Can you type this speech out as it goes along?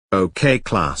Okay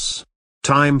class.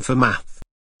 Time for math.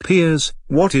 Peers,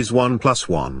 what is 1 plus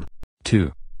 1?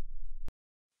 2.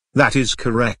 That is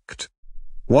correct.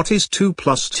 What is 2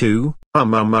 plus 2?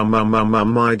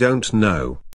 I don't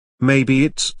know. Maybe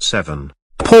it's 7.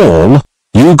 Paul,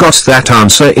 you got that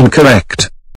answer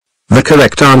incorrect. The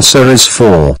correct answer is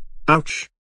 4. Ouch.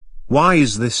 Why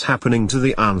is this happening to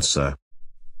the answer?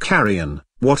 Carrion,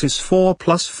 what is 4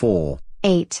 plus 4?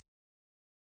 8.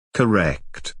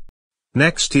 Correct.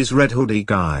 Next is Red Hoodie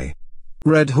Guy.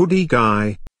 Red Hoodie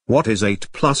Guy, what is 8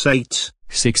 plus 8?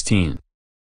 16.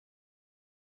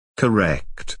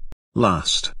 Correct.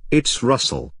 Last, it's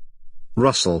Russell.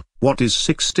 Russell, what is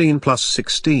 16 plus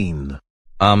 16?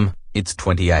 It's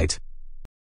 28.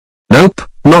 Nope,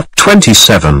 not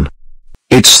 27.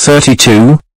 It's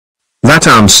 32. That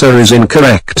answer is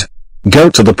incorrect. Go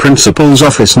to the principal's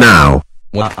office now.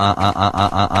 Now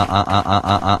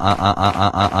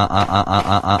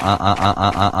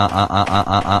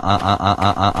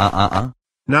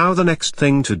the next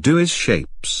thing to do is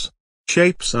shapes.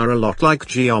 Shapes are a lot like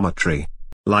geometry.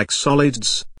 Like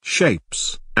solids,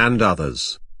 shapes, and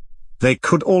others. They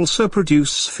could also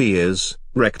produce spheres,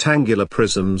 rectangular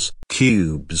prisms,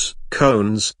 cubes,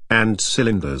 cones, and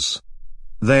cylinders.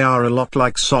 They are a lot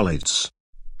like solids.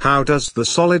 How does the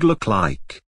solid look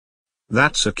like?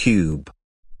 That's a cube.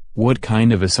 What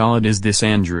kind of a solid is this,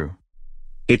 Andrew?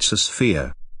 It's a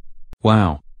sphere.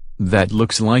 Wow. That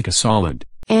looks like a solid.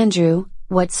 Andrew,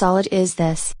 what solid is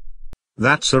this?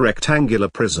 That's a rectangular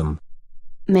prism.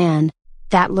 Man,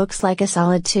 that looks like a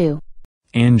solid too.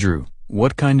 Andrew,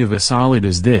 what kind of a solid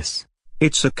is this?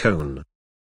 It's a cone.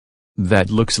 That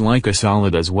looks like a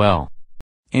solid as well.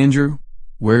 Andrew,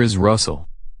 where is Russell?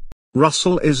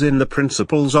 Russell is in the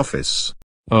principal's office.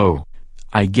 Oh,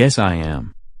 I guess I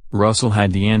am. Russell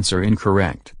had the answer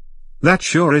incorrect. That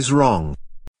sure is wrong.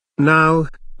 Now,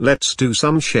 let's do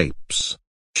some shapes.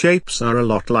 Shapes are a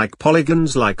lot like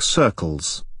polygons, like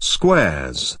circles,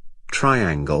 squares,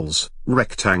 triangles,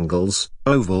 rectangles,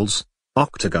 ovals,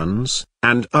 octagons,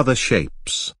 and other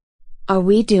shapes. Are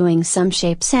we doing some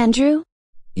shapes, Andrew?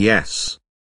 Yes.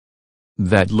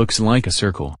 That looks like a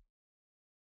circle.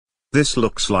 This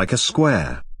looks like a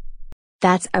square.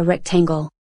 That's a rectangle.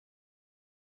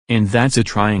 And that's a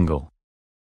triangle.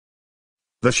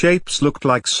 The shapes looked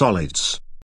like solids.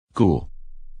 Cool.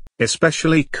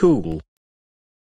 Especially cool.